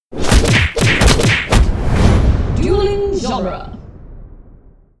genre.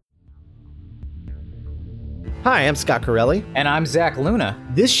 Hi, I'm Scott Corelli. And I'm Zach Luna.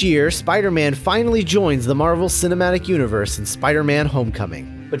 This year, Spider-Man finally joins the Marvel Cinematic Universe in Spider-Man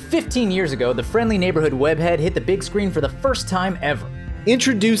Homecoming. But 15 years ago, the friendly neighborhood webhead hit the big screen for the first time ever.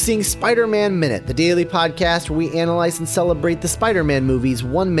 Introducing Spider-Man Minute, the daily podcast where we analyze and celebrate the Spider-Man movies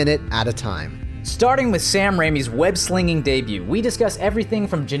 1 minute at a time. Starting with Sam Raimi's web-slinging debut, we discuss everything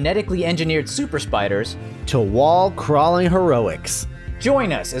from genetically engineered super spiders to wall-crawling heroics.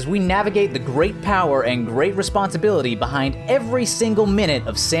 Join us as we navigate the great power and great responsibility behind every single minute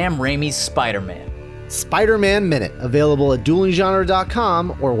of Sam Raimi's Spider-Man. Spider-Man Minute, available at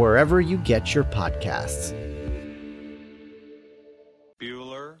duelinggenre.com or wherever you get your podcasts.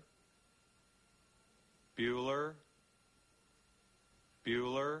 Bueller. Bueller.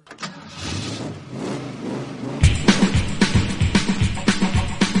 Bueller.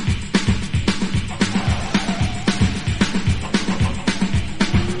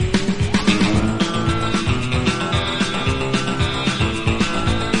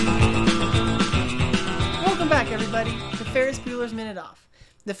 Everybody, to Ferris Bueller's Minute Off,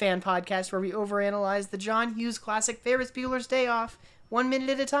 the fan podcast where we overanalyze the John Hughes classic Ferris Bueller's Day Off 1 minute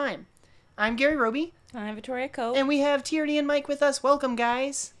at a time. I'm Gary Roby. I'm Victoria Coe. And we have Tierney and Mike with us. Welcome,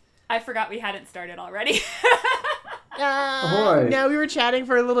 guys. I forgot we hadn't started already. Now we were chatting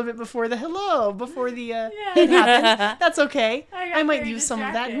for a little bit before the it happened. That's okay. I might use some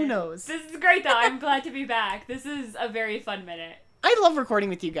of that. Who knows? This is great, though. I'm glad to be back. This is a very fun minute. I love recording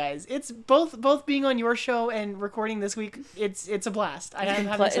with you guys. It's both being on your show and recording this week. It's a blast. I'm having such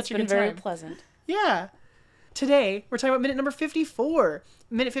a good time. It's been very pleasant. Yeah. Today we're talking about minute number 54.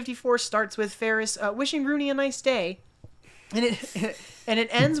 Minute 54 starts with Ferris wishing Rooney a nice day, and it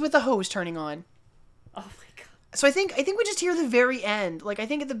ends with the hose turning on. Oh my god! So I think we just hear the very end. Like I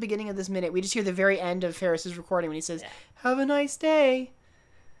think at the beginning of this minute we just hear the very end of Ferris's recording when he says, "Have a nice day,"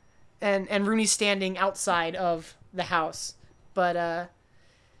 and Rooney's standing outside of the house. But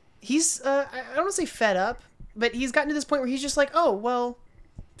he's, I don't want to say fed up, but he's gotten to this point where he's just like, oh, well,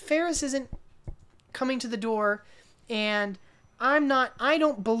 Ferris isn't coming to the door, and I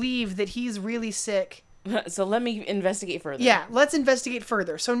don't believe that he's really sick. So let me investigate further. Yeah, let's investigate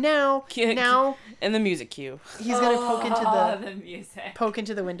further. So now... And the music cue. He's going to poke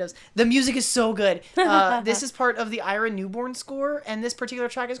into the windows. The music is so good. This is part of the Ira Newborn score, and this particular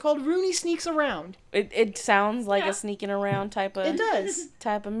track is called Rooney Sneaks Around. It sounds like a sneaking around type of... It does.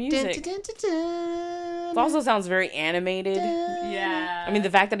 Type of music. Dun, dun, dun, dun, dun. It also sounds very animated. Yeah. I mean, the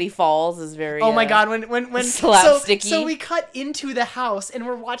fact that he falls is very... Oh my god, when slapsticky. So we cut into the house, and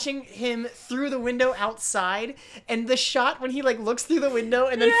we're watching him through the window outside, and the shot when he looks through the window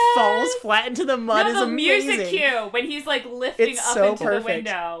and then falls flat into the mud is amazing. The music cue when he's lifting up so into perfect. the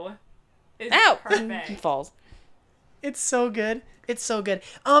window is Ow! perfect. He falls. It's so good. It's so good.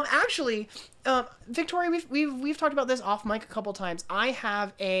 Actually, Victoria, we've talked about this off mic a couple times. I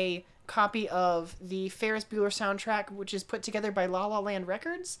have a copy of the Ferris Bueller soundtrack, which is put together by La La Land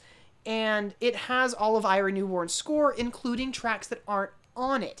Records, and it has all of Ira Newborn's score, including tracks that aren't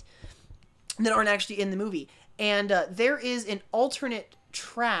on it, that aren't actually in the movie. And there is an alternate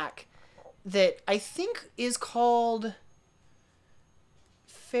track that I think is called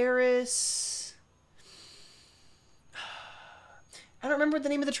Ferris... I don't remember what the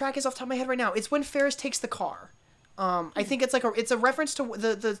name of the track is off the top of my head right now. It's when Ferris takes the car. I think it's it's a reference to...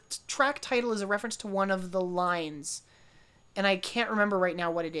 The track title is a reference to one of the lines. And I can't remember right now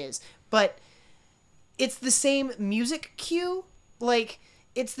what it is. But it's the same music cue.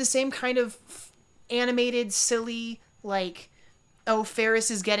 It's the same kind of animated, silly, Ferris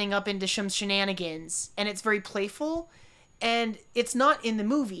is getting up into some shenanigans. And it's very playful. And it's not in the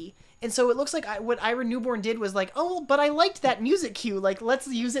movie. And so it looks like what Ira Newborn did was but I liked that music cue. Let's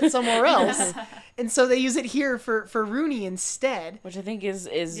use it somewhere else. And so they use it here for Rooney instead. Which I think is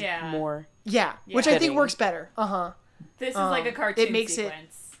more... Yeah, which I think works better. Uh-huh. This is like a cartoon it makes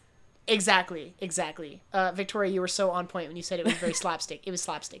sequence. Exactly. Victoria, you were so on point when you said it was very slapstick. It was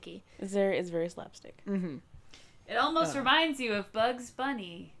slapsticky. It's very slapstick. Mm-hmm. It almost reminds you of Bugs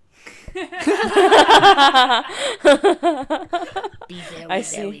Bunny. Be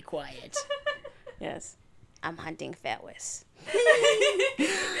very quiet. Yes. I'm hunting Ferris. I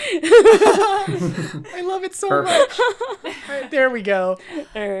love it so much. Right, there we go.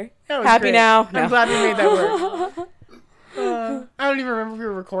 Happy great. now. I'm glad we made that work. I don't even remember if we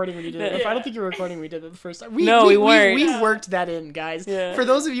were recording when you did it. If I don't think you were recording when we did it the first time. No, we weren't. We worked that in, guys. Yeah. For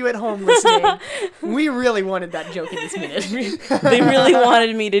those of you at home listening, we really wanted that joke in this minute. They really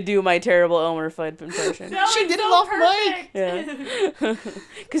wanted me to do my terrible Elmer Fudd impression. No, She it's did it so off mic. perfect. Yeah.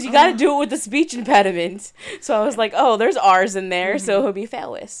 Because you got to do it with the speech impediment. So I was like, oh, there's R's in there, so he'll be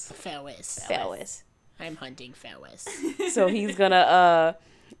Phallus. Phallus. I'm hunting Phallus. So he's gonna,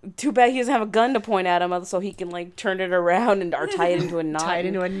 too bad he doesn't have a gun to point at him, so he can, like, turn it around and or tie it into a knot. Tied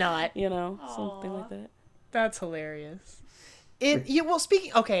into a knot. You know, something like that. That's hilarious. Well,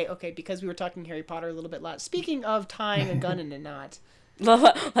 speaking... Okay, because we were talking Harry Potter a little bit last. Speaking of tying a gun in a knot.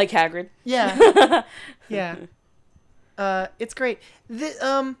 Like Hagrid. Yeah. Yeah. It's great.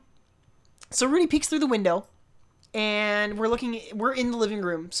 So Rooney peeks through the window, and we're in the living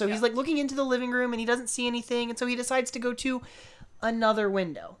room. So he's, like, looking into the living room, and he doesn't see anything, and so he decides to go to another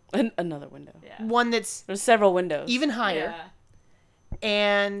window. Another window. Yeah. One that's There's several windows. even higher. Yeah.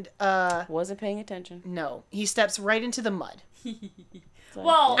 And, Wasn't paying attention. no. He steps right into the mud.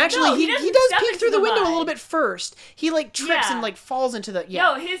 Well, Actually, no, he doesn't does step peek into through the window a mud. little bit first. He, like, trips Yeah. and, like, falls into the... Yeah.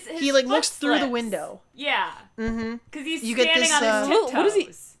 No, his he, like, foot looks through the slips. window. Yeah. Mm-hmm. Because he's You get standing this, on his tiptoes. what is he-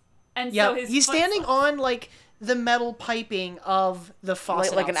 And Yeah, so his he's foot standing slips. on, like, the metal piping of the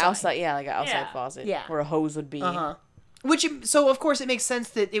faucet Like an outside, outside. like an outside Yeah. faucet. Yeah. Where a hose would be. Uh-huh. So, of course, it makes sense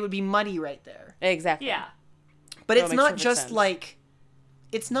that it would be muddy right there. Exactly. Yeah. But That it's makes not perfect just, sense. like...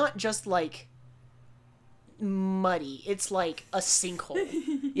 It's not just, like, muddy. It's, like, a sinkhole.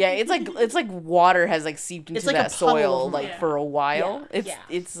 Yeah, it's like water has like seeped into It's like that a puddle soil of like mud. for a while. Yeah.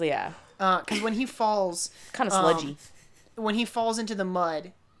 It's yeah, Because when he falls... kind of sludgy. When he falls into the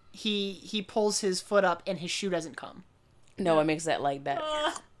mud, he pulls his foot up and his shoe doesn't come. No, it makes that like that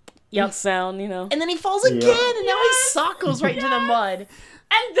Yep. sound, you know. And then he falls again, and now his sock goes right into the mud.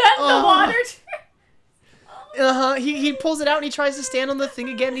 And then the water... He pulls it out and he tries to stand on the thing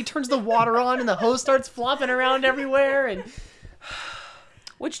again. And he turns the water on, and the hose starts flopping around everywhere. And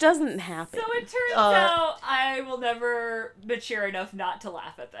Which doesn't happen. So it turns out I will never mature enough not to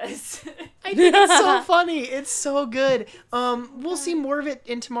laugh at this. I think it's so funny. It's so good. We'll see more of it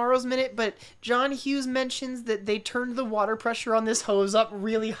in tomorrow's minute. But John Hughes mentions that they turned the water pressure on this hose up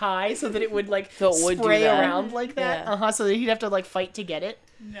really high so that it would like So it would do spray that. around like that. Yeah. So that he'd have to like fight to get it.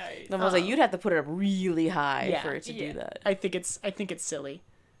 Nice. And I was like, you'd have to put it up really high Yeah. for it to do that. I think it's silly.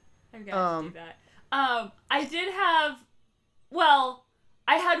 I've got to do that. I did have, well,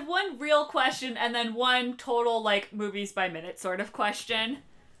 I had one real question and then one total, like, movies by minute sort of question.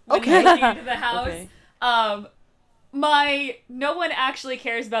 When Okay. you came into the house. Okay. No one actually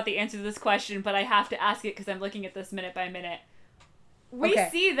cares about the answer to this question, but I have to ask it because I'm looking at this minute by minute. We Okay.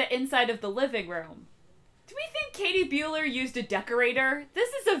 see the inside of the living room. Do we think Katie Bueller used a decorator? This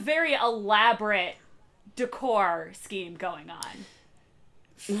is a very elaborate decor scheme going on.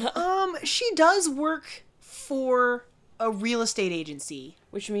 She does work for a real estate agency.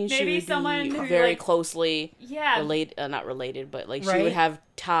 Which means Maybe she would someone be who, very like- closely Yeah. related, not related, but like she Right? would have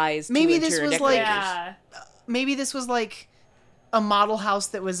ties to Maybe this interior was, like- decorators. Yeah. Maybe this was like a model house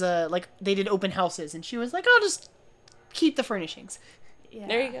that was like they did open houses, and she was like, "I'll just keep the furnishings." Yeah.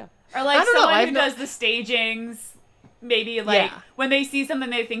 There you go. Or like I don't know, someone I've who not- does the stagings, maybe like Yeah. when they see something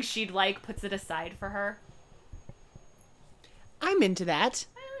they think she'd like, puts it aside for her. I'm into that.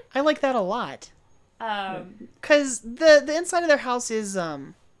 I like that a lot. Because The inside of their house is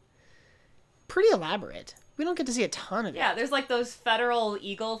pretty elaborate. We don't get to see a ton of it. yeah, there's like those federal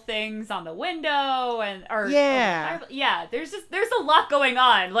eagle things on the window Yeah. there's a lot going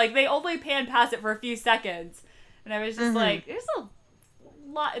on. Like they only pan past it for a few seconds. And I was just like, there's a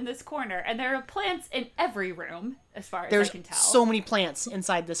lot in this corner, and there are plants in every room as far as There's I can tell. so many plants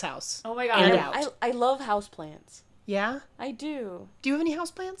inside this house. Oh my And god. out. I love houseplants. Yeah? I do. Do you have any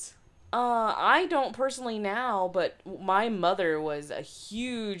houseplants? I don't personally now, but my mother was a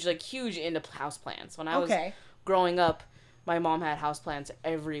huge into houseplants. When I was Okay. growing up, my mom had houseplants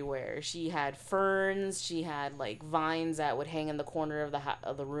everywhere. She had ferns. She had like vines that would hang in the corner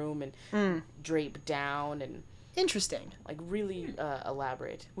of the room and drape down and Interesting. like really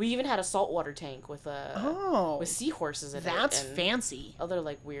elaborate. We even had a saltwater tank with Oh. with seahorses in it. That's and fancy. other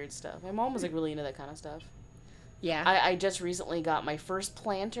like weird stuff. My mom was like really into that kind of stuff. Yeah. I just recently got my first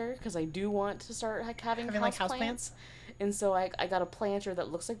planter because I do want to start like having like houseplants. houseplants? And so I got a planter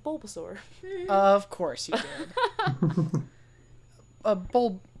that looks like Bulbasaur. Of course you did. A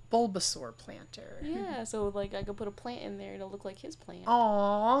Bulbasaur planter. Yeah, so like I could put a plant in there and it'll look like his plant.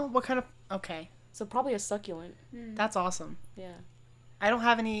 Aw, what kind of... Okay, So probably a succulent. that's awesome. Yeah. I don't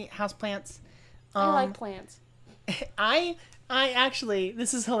have any houseplants. I like plants. I actually,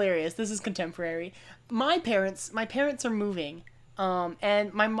 this is hilarious. This is contemporary. My parents are moving.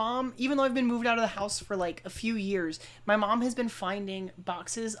 And my mom, even though I've been moved out of the house for like a few years, my mom has been finding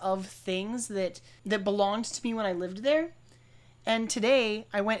boxes of things that belonged to me when I lived there. And today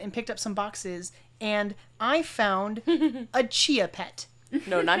I went and picked up some boxes and I found a chia pet.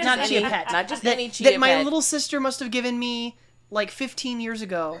 No, not Not just chia any pet. Not just that, any chia that my pet. little sister must have given me like 15 years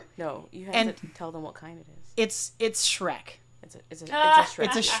ago. No, you have And- to tell them what kind it is. It's Shrek. It's a Shrek.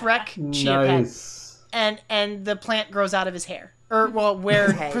 It's a Shrek chia pet. Nice. And the plant grows out of his hair. Or, well,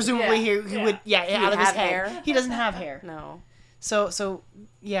 where head. presumably he would, out of his have head. hair? He doesn't have hair. No. So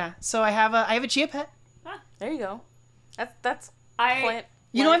yeah. So I have a chia pet. There you go. That's I plant.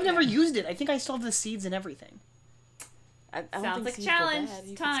 You know, I've never used it. I think I still have the seeds and everything. I don't Sounds think like a seeds go challenge. bad.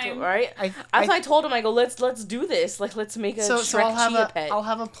 You It's can still- time. right? That's why I told him. I go, let's do this. Like, let's make a So Shrek I'll have chia a pet. I'll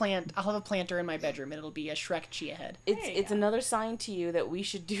have a plant. I'll have a planter in my bedroom, and it'll be a Shrek chia head. It's another sign to you that we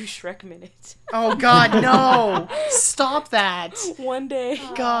should do Shrek Minute Oh God, no! Stop that! one day.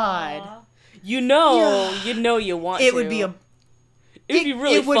 God, You know you want to. it would be a. It would be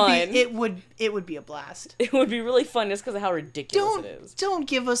really it would fun. Be, it would be a blast. It would be really fun just because of how ridiculous it is. Don't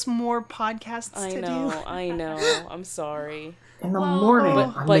give us more podcasts I to know, do. I know. I'm sorry. In the morning,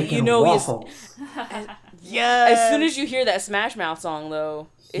 I'm but making you know he's- waffles. Yes. As soon as you hear that Smash Mouth song, though,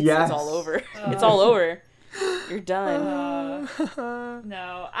 it's Yes. all over. It's all over. You're done.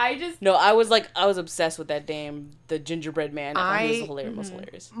 no, I just No, I was obsessed with that the gingerbread man. I thought he was hilarious. Most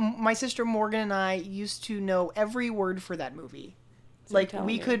hilarious. My sister Morgan and I used to know every word for that movie. Like telling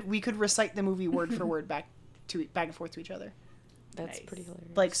we you. could recite the movie word for word back and forth to each other, That's Nice. pretty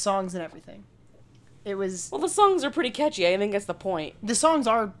hilarious. like songs and everything. It was Well, the songs are pretty catchy. I think that's the point. the songs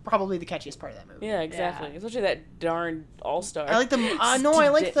are probably the catchiest part of that movie. Yeah, exactly. Yeah. Especially that darn All Star. I like the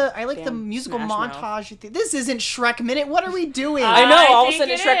I like the Damn musical Smash montage. This isn't Shrek Minute. What are we doing? I know. I All of a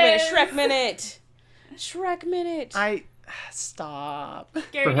think sudden, it it's Shrek is. Minute. Shrek Minute. Stop.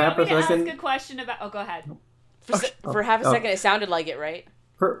 Gary, For you want half me a to ask second- a question about? Oh, go ahead. For half a Oh. second, it sounded like it, right?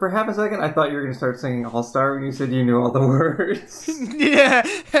 For half a second, I thought you were going to start singing All Star when you said you knew all the words. Yeah.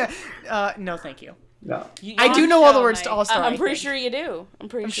 No, thank you. No. I do know all the show, words to Mike. All Star. I'm pretty sure you do. I'm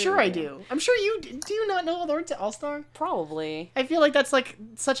pretty I'm sure. sure you I do. I'm sure you do. You not know all the words to All Star? Probably. I feel like that's like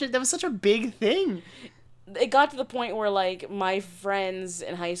that was such a big thing. It got to the point where like my friends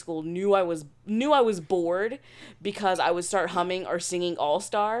in high school knew I was bored because I would start humming or singing All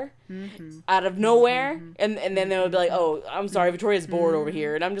Star out of nowhere, and then they would be like, "Oh, I'm sorry, Victoria's bored over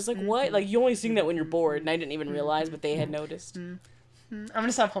here," and I'm just like, "What? Like you only sing that when you're bored?" And I didn't even realize, but they had noticed. I'm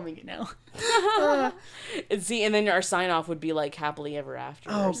gonna stop humming it now. And then our sign off would be like "Happily Ever After"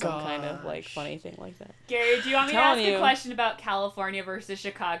 Oh, or some kind of like gosh. funny thing like that. Gary, do you want me to Telling ask you. a question about California versus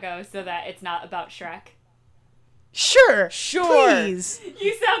Chicago so that it's not about Shrek? Sure. Sure. Please.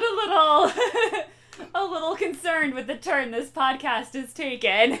 You sound a little concerned with the turn this podcast has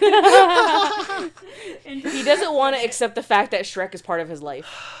taken. He doesn't want to accept the fact that Shrek is part of his life.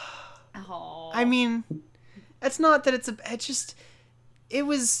 Oh. I mean, it's not that it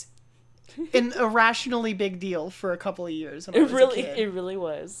was an irrationally big deal for a couple of years when I was a kid. It really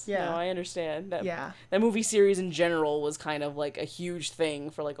was. Yeah. No, I understand. Yeah. That movie series in general was kind of like a huge thing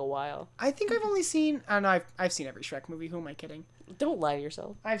for like a while. I think I've only seen. I don't know. I've seen every Shrek movie. Who am I kidding? Don't lie to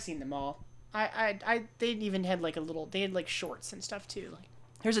yourself. I've seen them all. They even had like they had like shorts and stuff too. Like,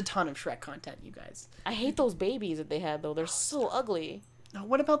 there's a ton of Shrek content, you guys. I hate those babies that they had though. They're so ugly. Now,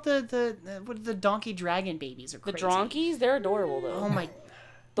 what about the donkey dragon babies? Are The crazy. dronkies, they're adorable though. Oh my!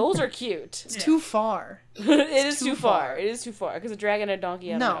 Those are cute. It's too far. It is too too far. far. It is too far because a dragon and a donkey.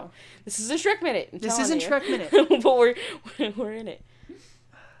 I don't No. know. This is a Shrek minute. I'm This telling isn't you. Shrek Minute. But we're in it.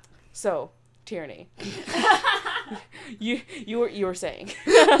 So tyranny. you were saying.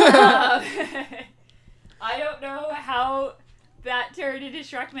 I don't know how that turned into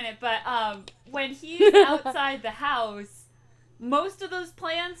Shrek Minute, but when he's outside the house, most of those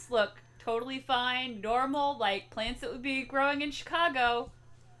plants look totally fine, normal, like plants that would be growing in Chicago.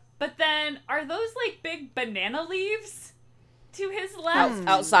 But then, are those like big banana leaves to his left?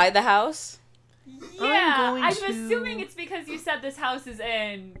 Outside the house. Yeah, going I'm to- assuming it's because you said this house is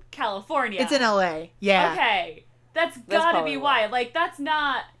in California. It's in L.A. Yeah. Okay, that's gotta probably be why. why. Like, that's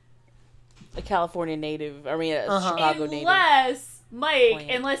not... A California native. I mean, a Uh-huh. Chicago native. Mike,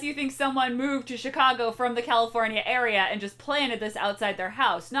 Plant. unless you think someone moved to Chicago from the California area and just planted this outside their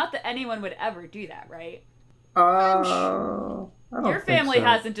house. Not that anyone would ever do that, right? I don't Your think family so.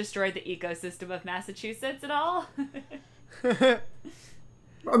 hasn't destroyed the ecosystem of Massachusetts at all.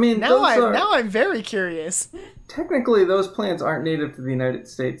 I mean, Now those I'm very curious. technically those plants aren't native to the United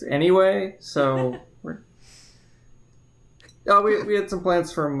States anyway, so we had some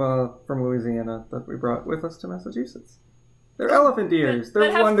plants from Louisiana that we brought with us to Massachusetts. They're elephant ears. They're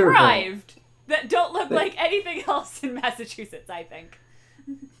that have wonderful. thrived. That don't look like anything else in Massachusetts, I think.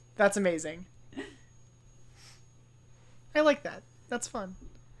 That's amazing. I like that. That's fun.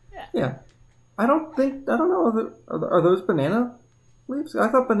 Yeah. I don't know. Are those banana leaves? I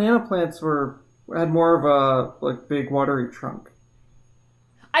thought banana plants had more of a like big watery trunk.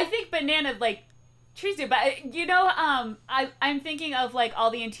 I think banana trees do, but I'm thinking of like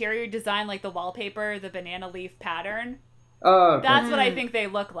all the interior design, like the wallpaper, the banana leaf pattern. Oh, okay. That's what I think they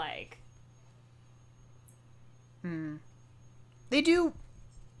look like.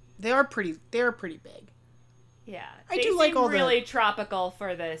 They are pretty big. Yeah, I they do like seem all the- really tropical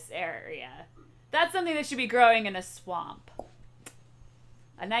for this area. That's something that should be growing in a swamp.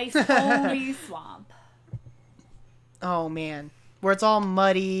 A nice foamy swamp. Oh man, where it's all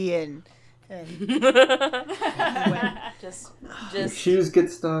muddy and Just Shoes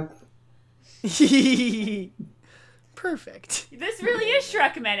get stuck. perfect. This really is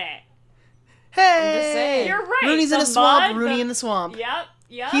Shrek Minute. Hey, saying. You're right. Rooney's in the a swamp. mud, Rooney the- in the swamp.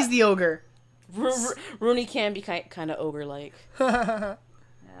 Yep. He's the ogre. Rooney can be kind of ogre-like. Yeah.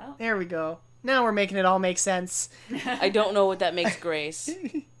 There we go. Now we're making it all make sense. I don't know what that makes Grace.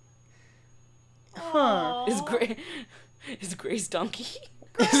 Huh? Is Grace donkey?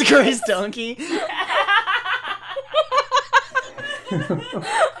 Is Grace donkey?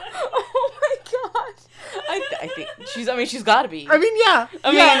 Oh my god! I think she's got to be. I mean, yeah.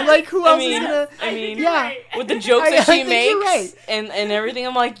 I yeah, mean- like who I else mean- is gonna? I mean, You're yeah. right. with the jokes that I she think makes you're right. and everything,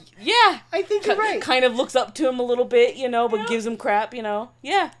 I'm like, yeah. I think you're right. Kind of looks up to him a little bit, but gives him crap,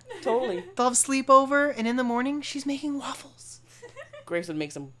 Yeah, totally. They'll have sleepover, and in the morning she's making waffles. Grace would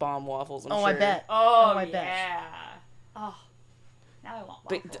make some bomb waffles, I'm Oh, sure. I bet. Oh, I bet. yeah. Oh, now I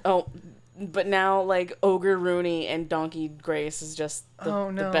want waffles. But now, like, Ogre Rooney and Donkey Grace is just Oh,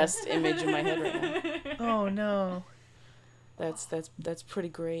 the no. best image in my head right now. Oh no. That's pretty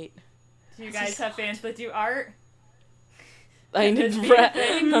great. Do you guys have fans that do art? I This need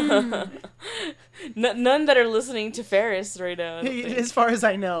being none that are listening to Ferris right now. I don't think, As far as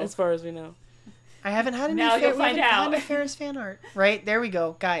I know, as far as we know. I haven't had any. Now you'll find we haven't out. had any Ferris fan art. Right there we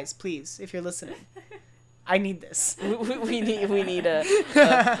go, guys. Please, if you're listening, I need this. We need a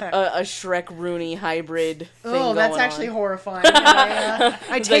Shrek Rooney hybrid thing Oh, that's going actually on. horrifying. I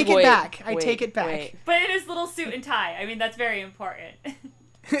It's take like, it wait, back. I wait, take it back. wait. But it is little suit and tie. I mean, that's very important.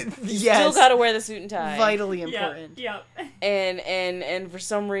 Yes. Still gotta wear the suit and tie. Vitally important. Yep. And for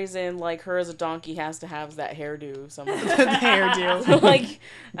some reason, like, her as a donkey has to have that hairdo somehow. The hairdo. Like,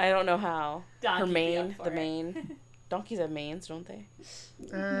 I don't know how. Donkey'd Her be mane, up for the it. mane. Donkeys have manes, don't they?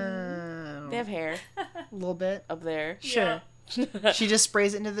 A They have hair little bit. up there. Sure. She just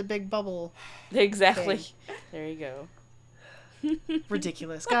sprays it into the big bubble. Exactly. thing. There you go.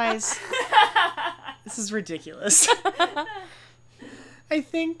 Ridiculous, guys. This is ridiculous. I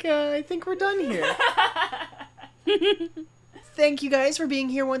think we're done here. Thank you guys for being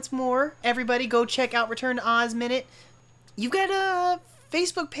here once more. Everybody go check out Return to Oz Minute. You've got a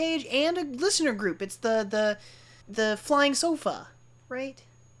Facebook page and a listener group. It's the Flying Sofa, right?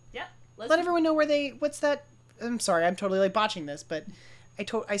 Yep. Let everyone know what's that? I'm sorry, I'm totally like botching this, but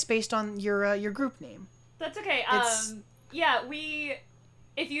I spaced on your group name. That's okay. It's- Yeah,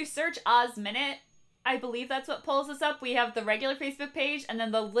 if you search Oz Minute, I believe that's what pulls us up. We have the regular Facebook page, and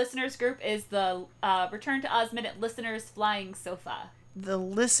then the listeners group is the Return to Oz Minute Listeners Flying Sofa. The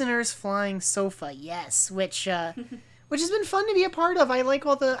Listeners Flying Sofa, yes, which has been fun to be a part of. I like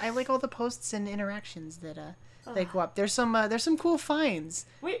all the posts and interactions that go up. There's some cool finds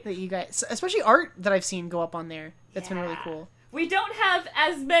that you guys, especially art that I've seen go up on there. That's been really cool. We don't have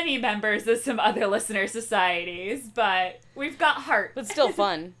as many members as some other listener societies, but we've got heart. But still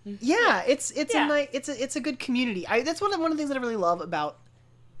fun. Yeah, it's Yeah. a good community. That's one of the things that I really love about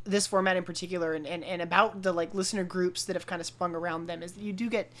this format in particular, and about the like listener groups that have kind of sprung around them, is that you do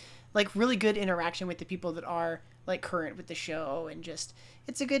get like really good interaction with the people that are like current with the show, and just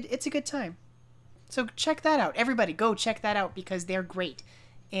it's a good time. So check that out. Everybody go check that out because they're great.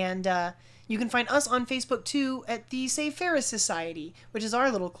 And you can find us on Facebook too at the Save Ferris Society, which is our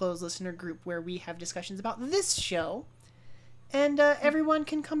little closed listener group where we have discussions about this show. And everyone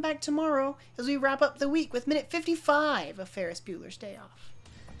can come back tomorrow as we wrap up the week with minute 55 of Ferris Bueller's Day Off.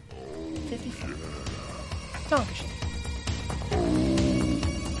 55. Dankeschön.